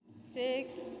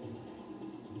6,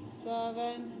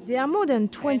 7. There are more than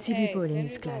 20 and 8. people in There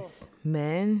this you go. class.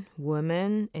 Men,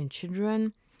 women, and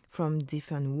children from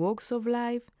different walks of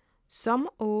life, some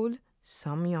old,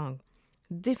 some young,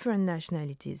 different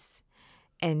nationalities.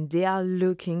 And they are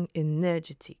looking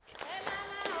energetic.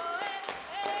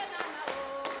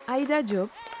 Aida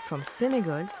Diop from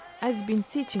Senegal has been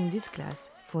teaching this class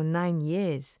for 9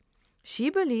 years. She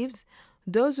believes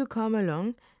those who come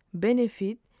along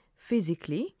benefit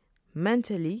physically,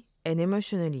 mentally, and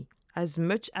emotionally as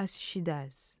much as she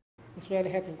does. It's really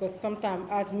helpful because sometimes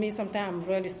I'm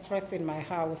really stressed in my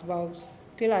house, but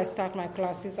till I start my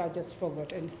classes, I just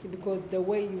forgot. And see, because the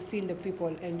way you see the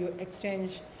people and you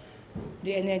exchange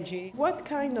the energy. What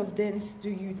kind of dance do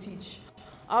you teach?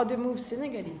 Are the moves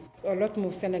Senegalese? A lot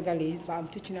move Senegalese, but I'm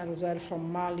teaching as well from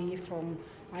Mali, from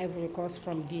Ivory Coast,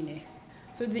 from Guinea.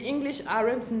 So the English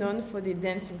aren't known for their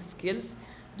dancing skills.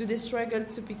 Do they struggle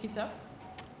to pick it up?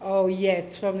 Oh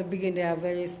yes, from the beginning they are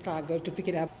very struggle to pick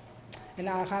it up. And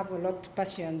I have a lot of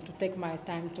passion to take my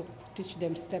time to teach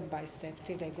them step by step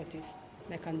till they got it.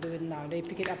 They can do it now. They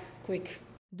pick it up quick.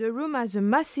 The room has a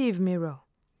massive mirror,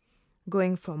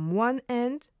 going from one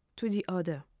end to the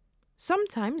other.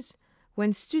 Sometimes,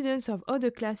 when students of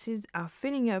other classes are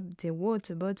filling up their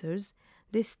water bottles,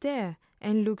 they stare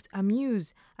and look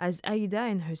amused as Aida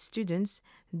and her students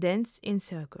dance in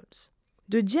circles.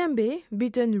 The djembe,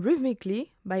 beaten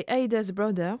rhythmically by Aida's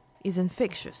brother, is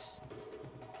infectious.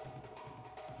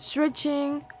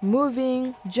 Stretching,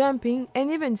 moving, jumping, and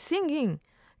even singing.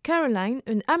 Caroline,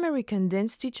 an American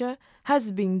dance teacher,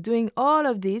 has been doing all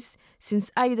of this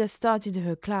since Aida started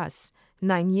her class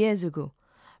 9 years ago.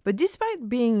 But despite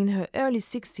being in her early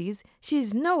 60s, she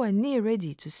is nowhere near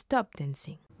ready to stop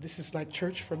dancing. This is like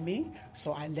church for me,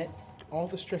 so I let all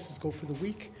the stresses go for the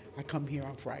week. I come here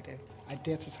on Friday. I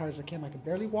dance as hard as I can. I can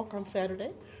barely walk on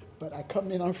Saturday, but I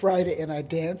come in on Friday and I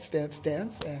dance,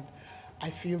 and I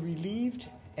feel relieved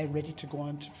and ready to go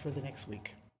on for the next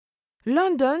week.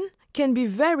 London can be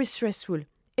very stressful,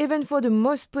 even for the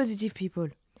most positive people.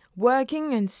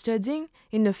 Working and studying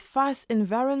in a fast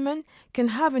environment can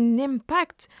have an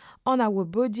impact on our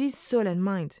body, soul, and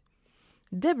mind.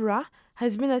 Deborah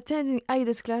has been attending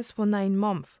Aida's class for 9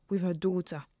 months with her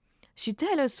daughter. She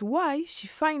tells us why she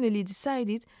finally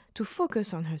decided to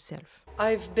focus on herself.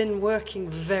 I've been working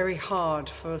very hard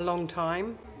for a long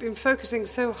time. Been focusing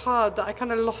so hard that I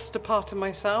kind of lost a part of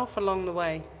myself along the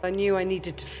way. I knew I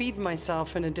needed to feed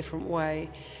myself in a different way.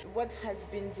 What has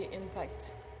been the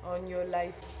impact on your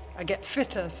life? I get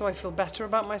fitter, so I feel better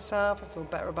about myself, I feel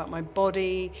better about my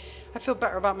body, I feel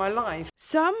better about my life.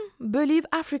 Some believe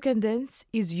African dance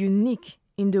is unique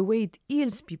in the way it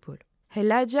heals people.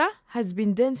 Khadidja has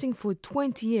been dancing for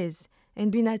 20 years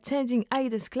and been attending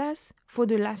Aida's class for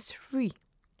the last 3.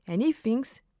 And he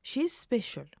thinks she's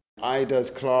special.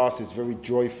 Aida's class is very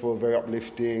joyful, very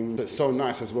uplifting. It's so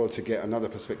nice as well to get another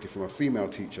perspective from a female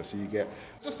teacher, so you get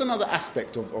just another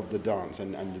aspect of the dance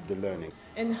and the learning.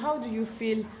 And how do you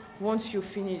feel once you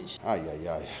finish?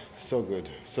 So good,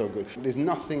 so good. There's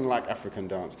nothing like African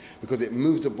dance because it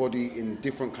moves the body in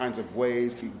different kinds of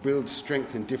ways. It builds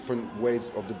strength in different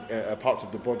ways of the parts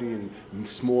of the body and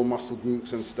small muscle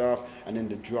groups and stuff. And then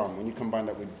the drum, when you combine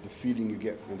that with the feeling you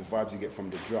get and the vibes you get from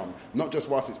the drum, not just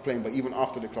whilst it's playing, but even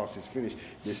after the class is finished,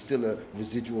 there's still a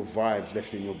residual vibes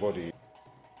left in your body.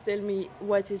 Tell me,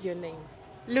 what is your name?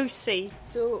 Lucy.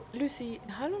 So, Lucy,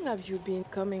 how long have you been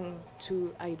coming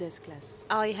to Aida's class?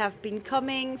 I have been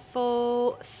coming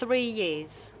for 3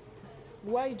 years.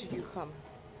 Why do you come?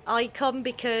 I come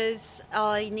because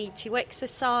I need to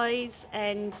exercise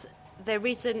and there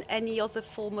isn't any other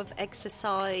form of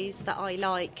exercise that I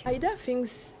like. Aida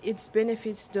thinks it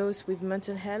benefits those with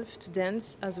mental health to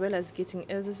dance as well as getting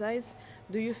exercise.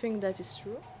 Do you think that is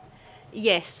true?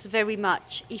 Yes, very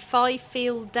much. If I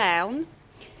feel down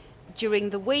during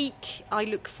the week, I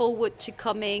look forward to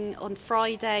coming on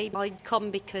Friday. I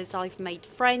come because I've made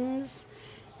friends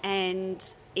and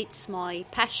it's my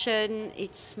passion,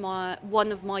 it's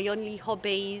one of my only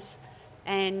hobbies,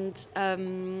 and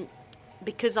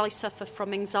because I suffer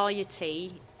from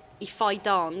anxiety, if I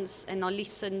dance and I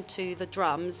listen to the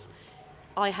drums,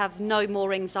 I have no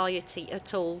more anxiety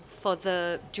at all for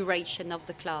the duration of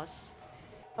the class.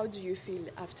 How do you feel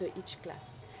after each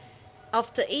class?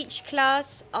 After each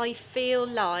class, I feel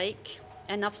like,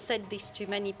 and I've said this to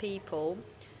many people,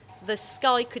 the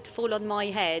sky could fall on my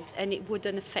head and it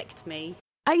wouldn't affect me.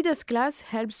 Aida's class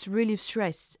helps relieve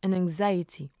stress and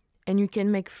anxiety, and you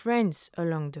can make friends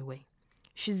along the way.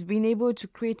 She's been able to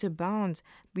create a bond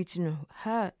between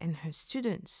her and her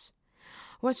students.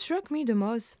 What struck me the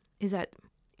most is that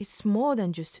it's more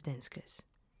than just a dance class.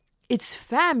 It's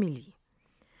family.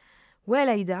 Well,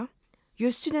 Aida,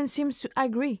 your student seems to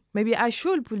agree. Maybe I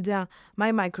should put down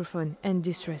my microphone and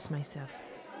distress myself.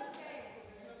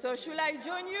 So should I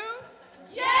join you?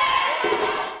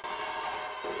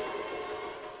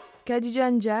 Khadidja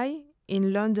N'DIAYE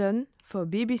in London for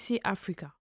BBC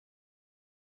Africa.